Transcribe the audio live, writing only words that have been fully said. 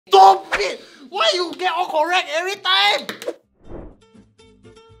Stop it! Why you get all correct every time?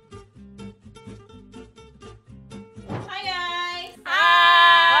 Hi guys!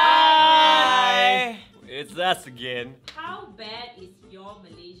 Hi! It's us again. How bad is your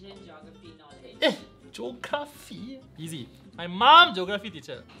Malaysian geography knowledge? Geografi? Easy. My mom, geography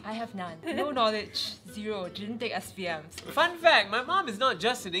teacher. I have none. No knowledge. Zero. Didn't take SPMs. Fun fact, my mom is not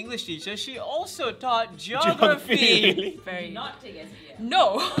just an English teacher, she also taught geography. Very. Not take SPM.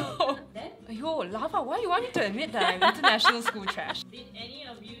 No! Then, Yo, Lava, why you want me to admit that I'm international school trash? did any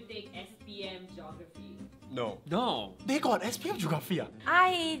of you take SPM geography? No. No. They got SPM Geografi.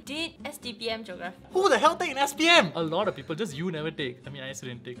 I did SDPM Geography. Who the hell take an SPM? A lot of people, just you never take. I mean, I also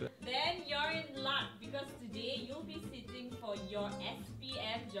didn't take that. Then you're in luck because today you'll be sitting for your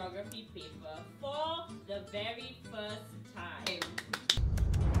SPM geography paper for the very first time.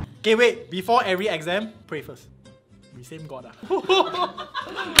 Okay, wait. Before every exam, pray first. We same God ah.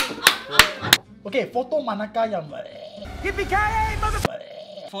 Okay, foto manakah yang...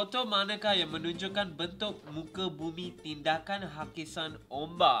 Foto manakah yang menunjukkan bentuk muka bumi tindakan hakisan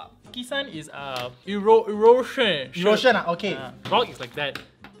ombak? Kisan is erosion. Erosion ah, okay. Rock is like that.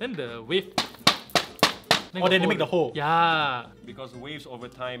 Then the wave. Oh, then they make the hole. Yeah. Because waves over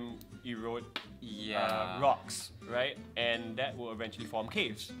time erode Yeah. rocks, right? And that will eventually form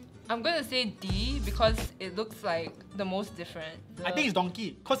caves. I'm gonna say D because it looks like the most different. I think it's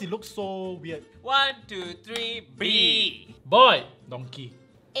donkey, because it looks so weird. 1, 2, 3, B. Boy. Donkey.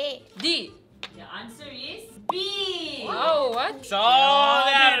 A. D. The answer is B! Oh, what? So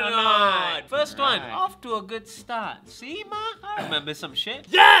that or not. First one, Right. off to a good start. See, ma? I remember some shit.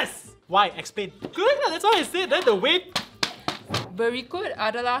 Yes! Why? Explain. Good, that's what I said. Then the wave. Berikut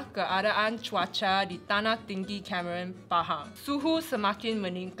adalah keadaan cuaca di Tanah Tinggi Cameron, Pahang. Suhu semakin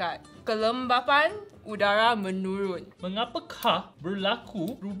meningkat. Kelembapan udara menurun. Mengapakah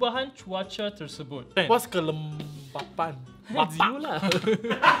berlaku perubahan cuaca tersebut? What's kelembapan? It's you lah.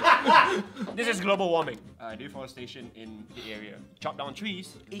 This is global warming. Deforestation in the area. Chop down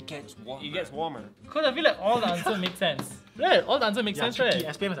trees, It gets warmer. it gets warmer. Because I feel like all the answer makes sense. Right? All the answer makes Yeah, sense, tricky.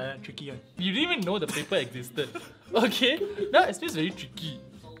 right? SPM is like that, tricky one. You didn't even know the paper existed. Okay? Now it's just very tricky.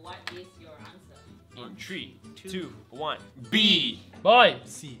 So what is your answer? In 3, 2, 1. B. Boy.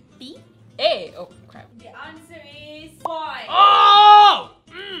 C. B. A. Oh, crap. The answer is boy! Oh!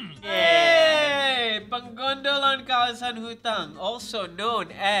 Hey! Penggondolan kawasan hutang, also known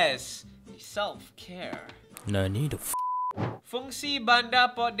as self-care. Nani the Fungsi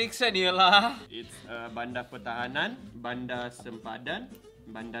bandar Port Dickson ialah It's bandar pertahanan, bandar sempadan,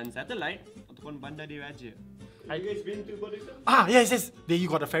 bandar satelit, ataupun bandar diraja. Have you guys been to Port Dickson? Ah, yes, yes. There you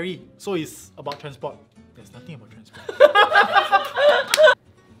got a ferry. So it's about transport. There's nothing about transport.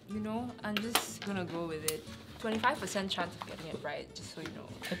 You know, I'm just gonna go with it. 25% chance of getting it right, just so you know.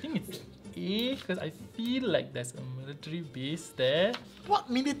 I think it's A because I feel like there's a military base there. What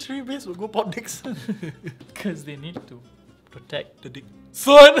military base would go Port Dickson? Because they need to protect The dick.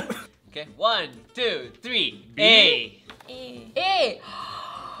 Son! Okay, 1, 2, 3, A. A. A!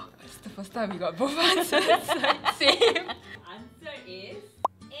 It's the first time we got both answers like same. Answer is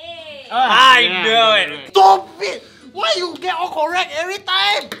A! I know it. Stop it! Why you get all correct every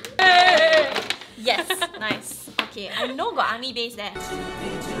time? Yes. Nice. Okay, I know got army base there.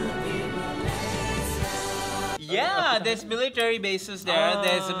 Yeah, there's military bases there.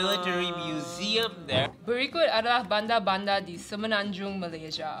 There's a military museum there. Berikut adalah bandar-bandar di Semenanjung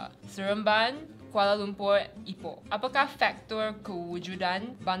Malaysia. Seremban, Kuala Lumpur, Ipoh. Apakah faktor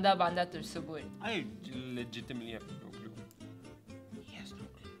kewujudan bandar-bandar tersebut? I legitimately have no clue. Yes, no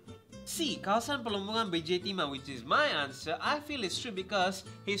clue. C. Kawasan Pelumpungan bijih timah, which is my answer. I feel it's true because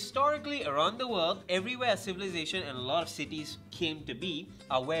historically around the world, everywhere a civilization and a lot of cities came to be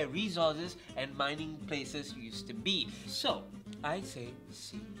are where resources and mining places used to be. So, I say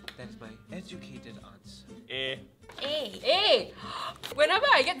C. That is my educated answer. A. A. A! Whenever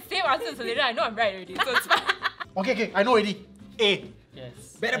I get the same answer as later, I know I'm right already, so it's fine. Okay, okay, I know already. A.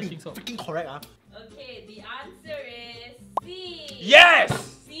 Yes. Better I be think so. freaking correct, ah. Okay, the answer is C! Yes!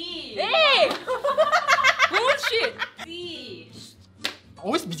 C! A! Bullshit! C!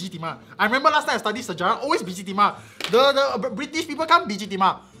 Always bijih timah. I remember last time I studied sejarah, always bijih timah. The British people come bijih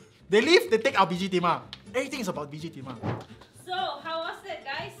timah. They leave, they take our bijih timah. Everything is about bijih timah. So, how was it,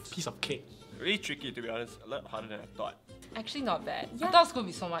 guys? Piece of cake. Really tricky, to be honest. A lot harder than I thought. Actually not bad. Yeah. I thought it was going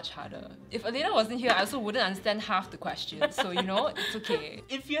to be so much harder. If Elena wasn't here, I also wouldn't understand half the questions. So, you know, it's okay.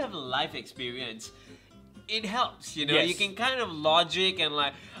 If you have a life experience, it helps, you know? Yes. You can kind of logic and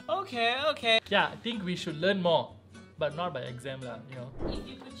like, okay. Yeah, I think we should learn more. But not by exam lah, you know. If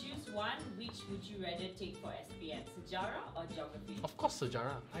you could choose one, which would you rather take for SPM? Sejarah or Geography? Of course,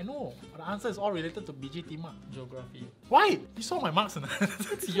 sejarah. I know. The answer is all related to bijih timah. Geography. Why? You saw my marks.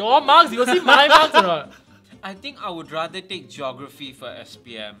 It's your marks. You go see my marks or not? I think I would rather take Geography for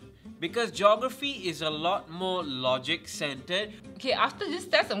SPM. Because Geography is a lot more logic-centered. Okay, after this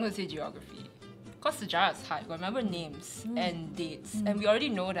test, I'm going to say Geography. Because Sejarah is hard. Remember names and dates. And we already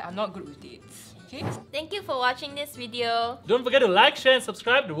know that I'm not good with dates. Okay? Thank you for watching this video. Don't forget to like, share, and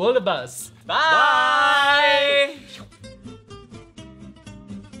subscribe to World of Buzz. Bye!